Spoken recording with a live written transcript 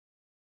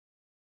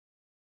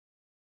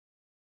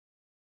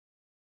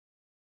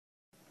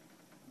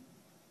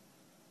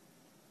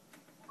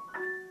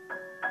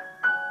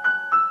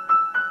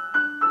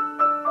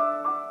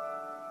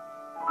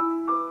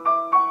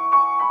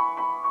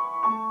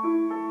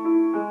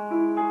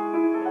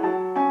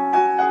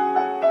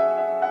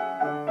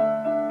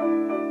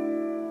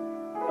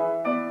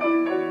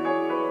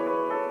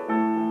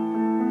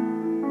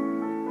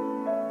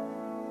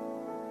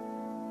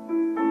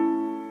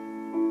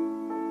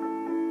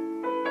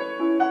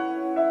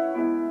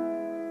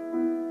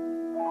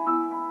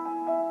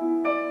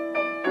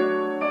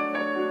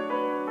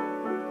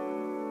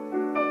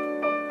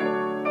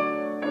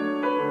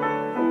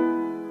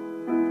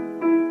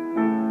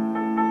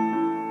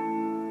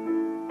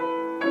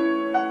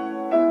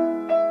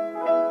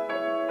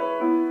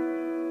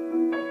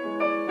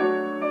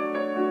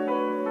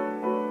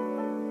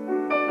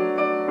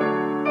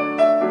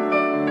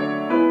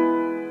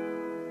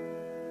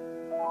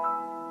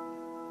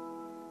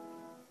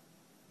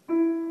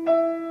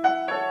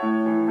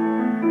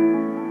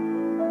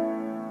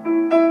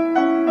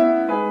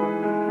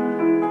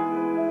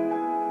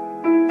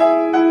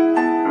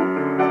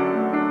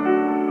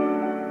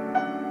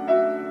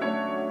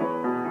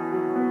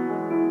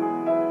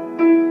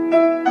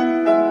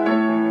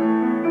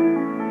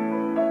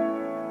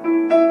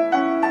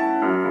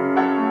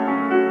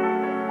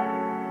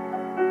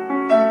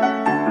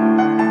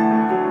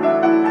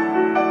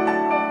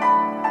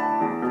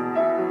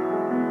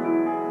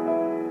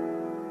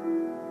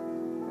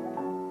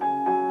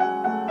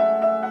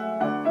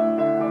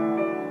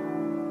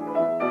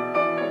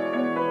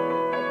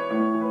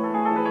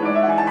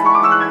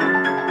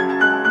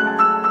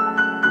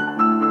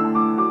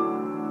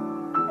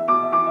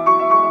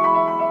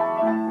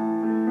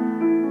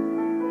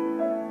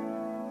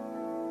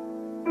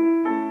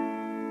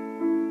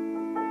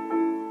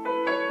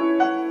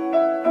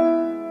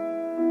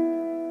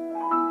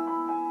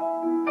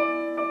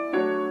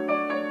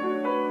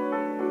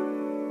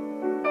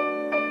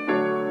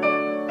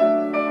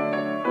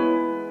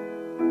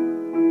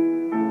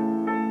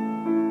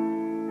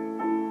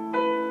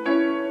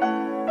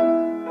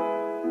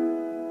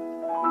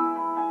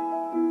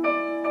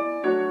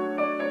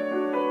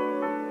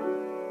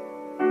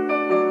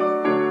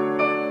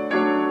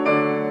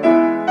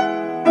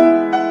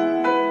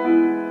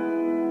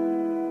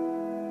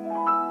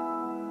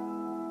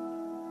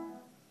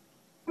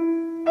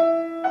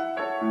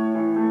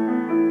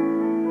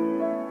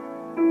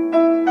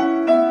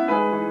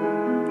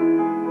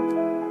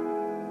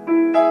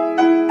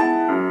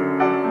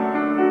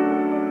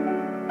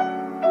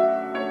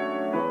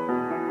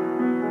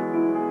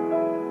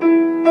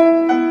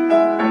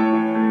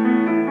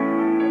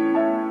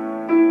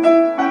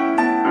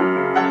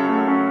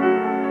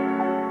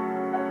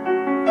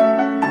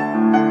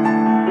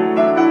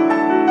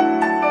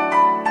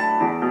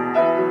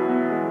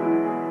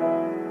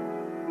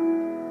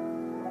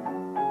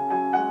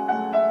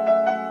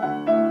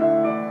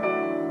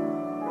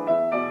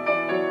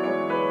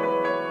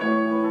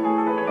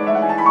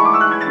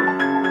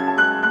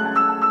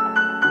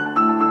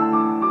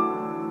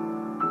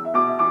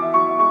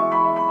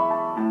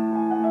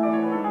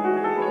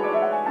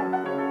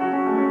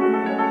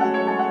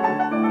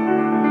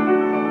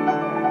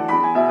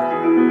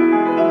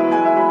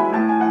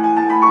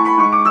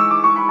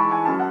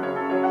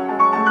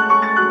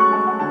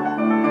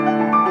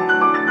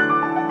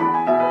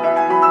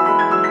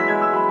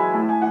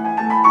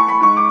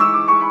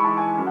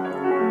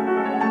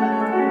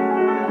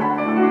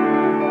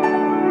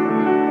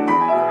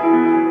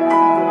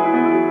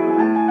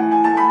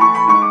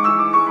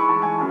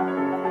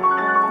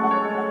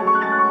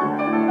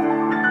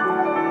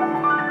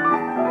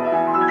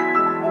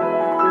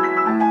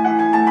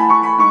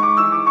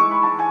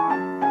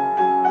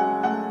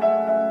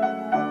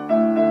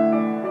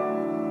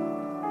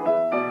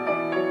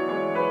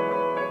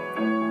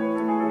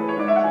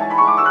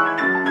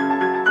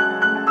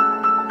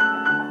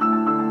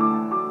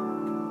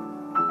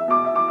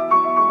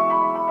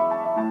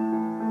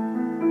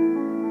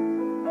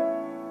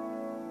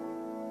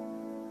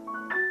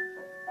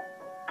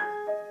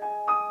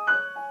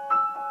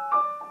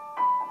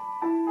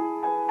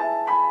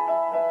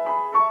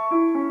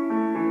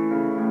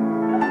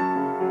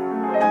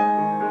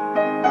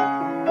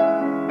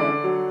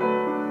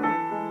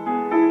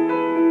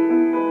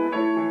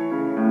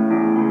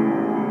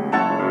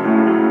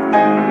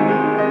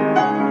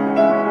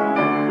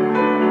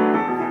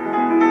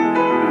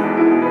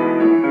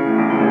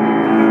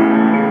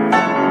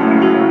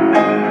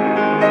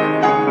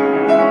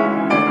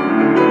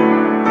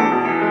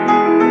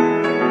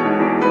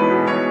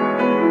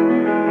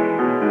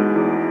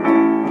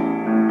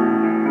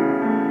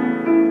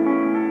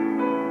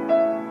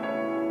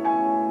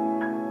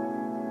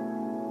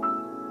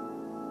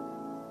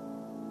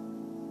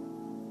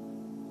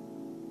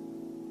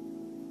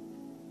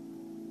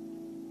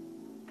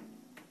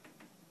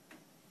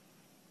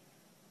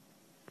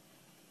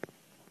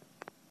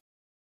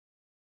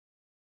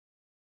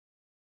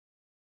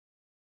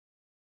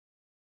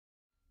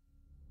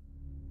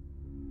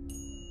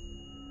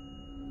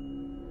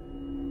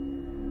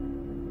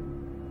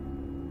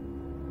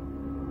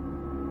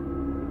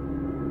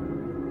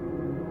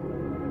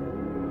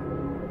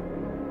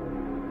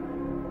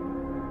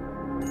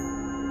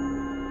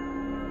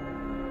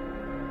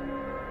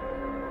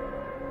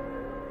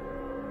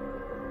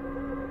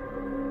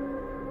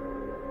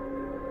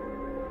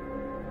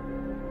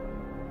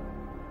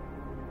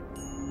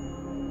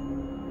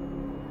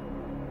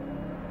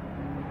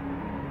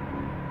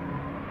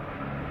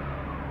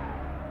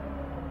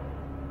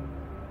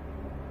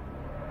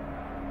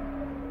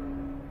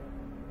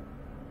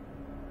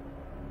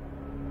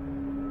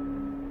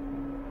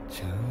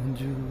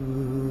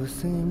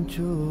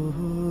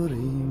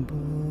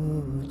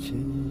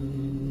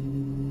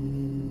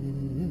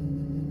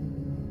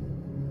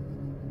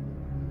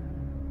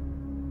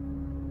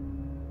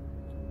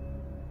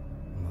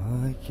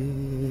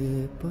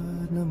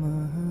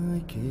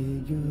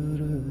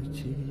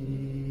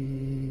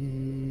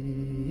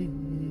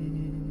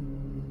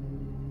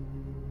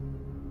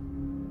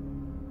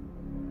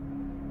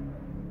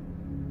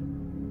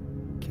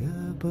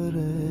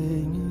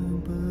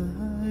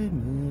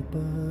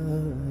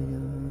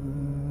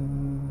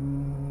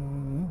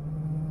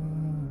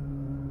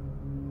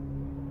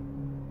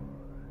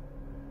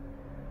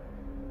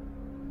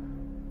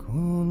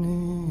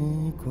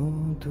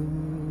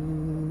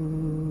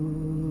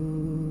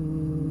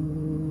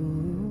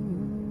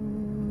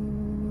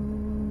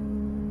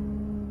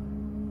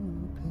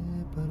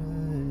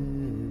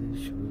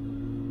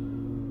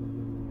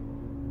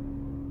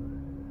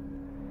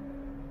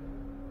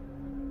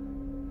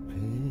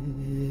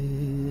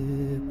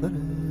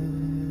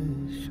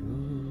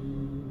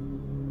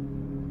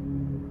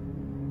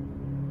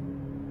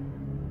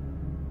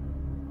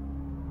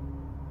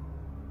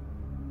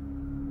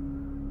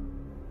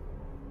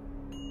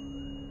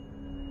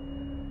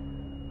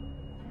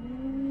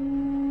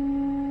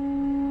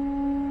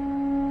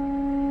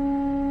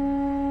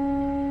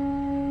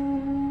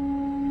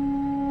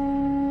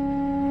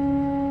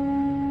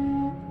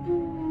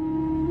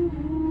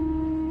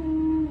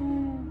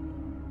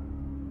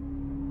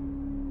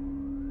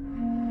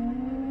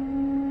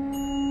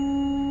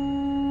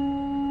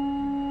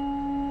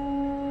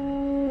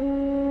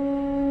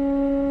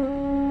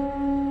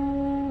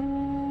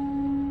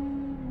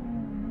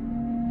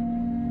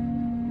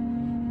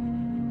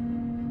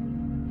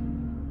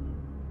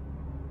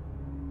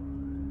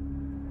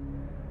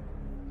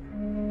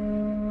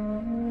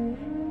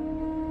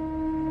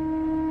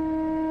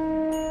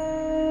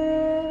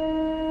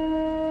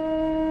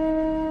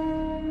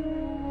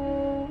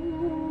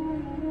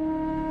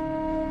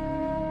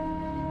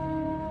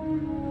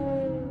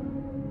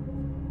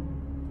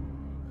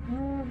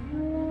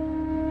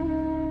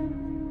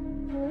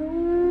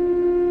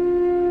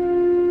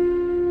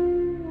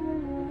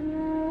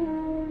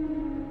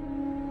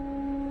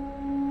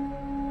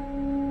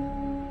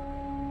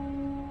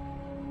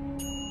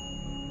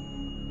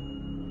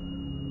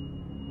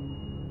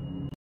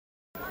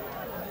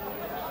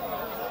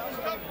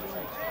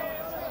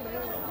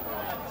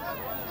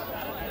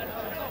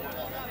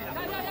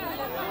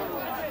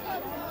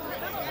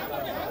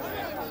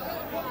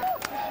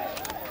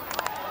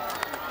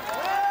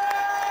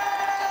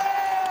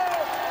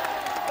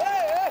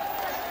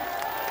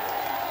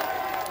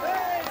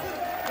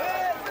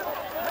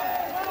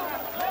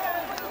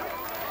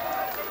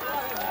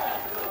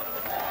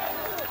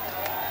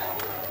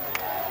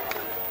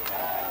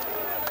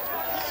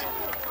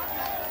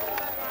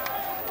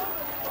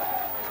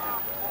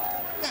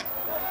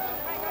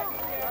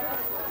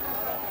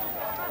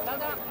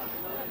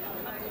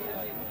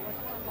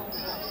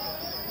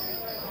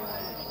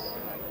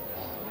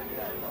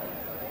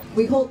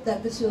We hope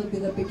that this will be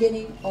the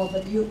beginning of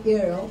a new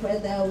era where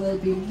there will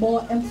be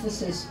more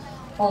emphasis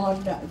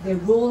on the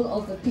role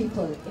of the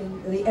people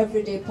in the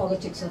everyday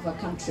politics of our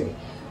country.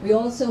 We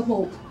also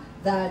hope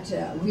that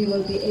we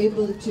will be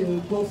able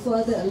to go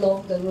further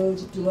along the road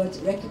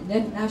towards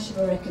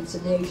national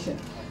reconciliation.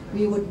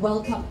 We would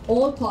welcome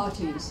all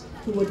parties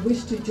who would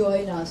wish to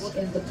join us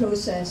in the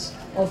process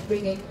of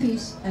bringing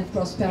peace and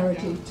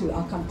prosperity to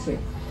our country.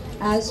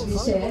 As we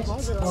said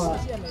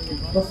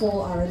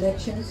before our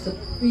elections, the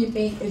three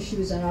main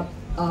issues on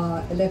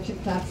our election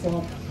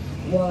platform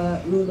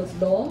were rule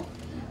of law,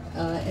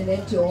 an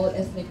end to all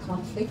ethnic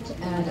conflict,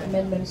 and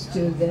amendments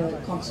to the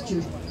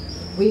Constitution.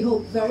 We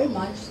hope very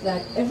much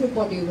that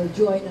everybody will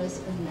join us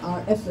in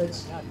our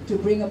efforts to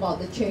bring about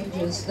the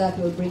changes that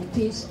will bring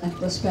peace and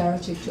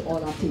prosperity to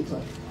all our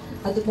people.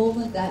 At the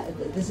moment,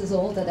 this is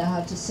all that I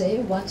have to say.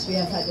 Once we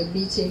have had a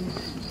meeting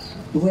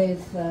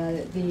with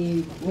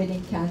the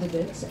winning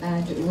candidates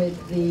and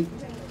with the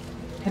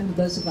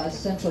members of our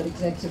Central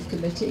Executive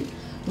Committee,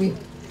 we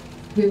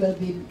will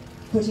be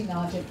putting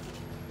out an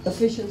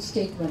official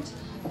statement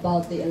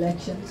about the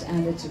elections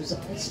and its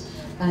results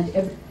and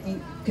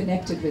everything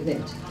connected with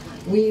it.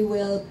 We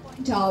will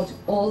point out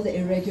all the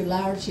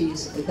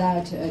irregularities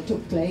that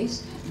took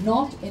place,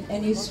 not in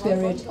any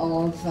spirit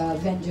of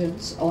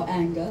vengeance or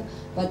anger,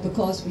 but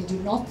because we do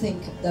not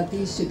think that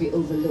these should be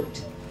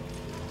overlooked.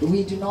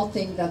 We do not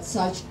think that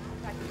such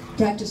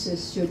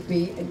practices should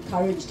be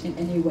encouraged in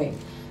any way.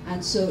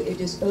 And so it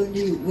is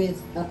only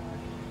with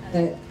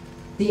the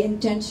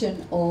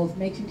intention of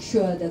making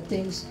sure that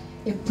things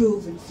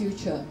improve in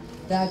future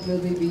that we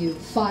will be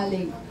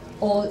filing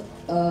all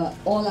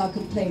our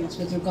complaints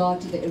with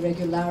regard to the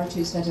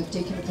irregularities that have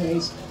taken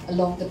place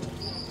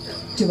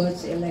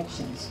towards the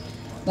elections.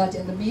 But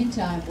in the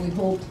meantime, we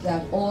hope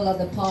that all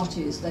other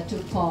parties that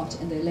took part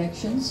in the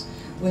elections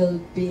will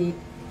be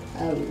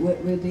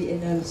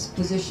in a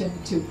position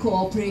to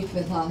cooperate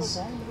with us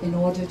in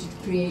order to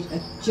create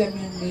a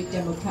genuinely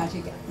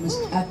democratic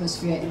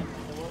atmosphere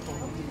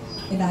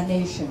in our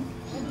nation.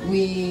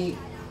 We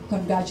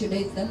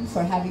congratulate them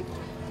for having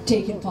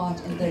taken part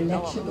in the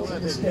elections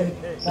in the spirit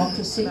of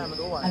democracy,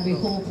 and we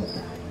hope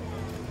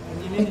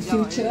in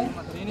future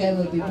there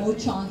will be more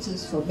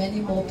chances for many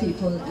more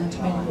people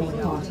and many more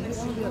parties.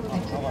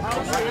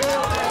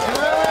 Thank you.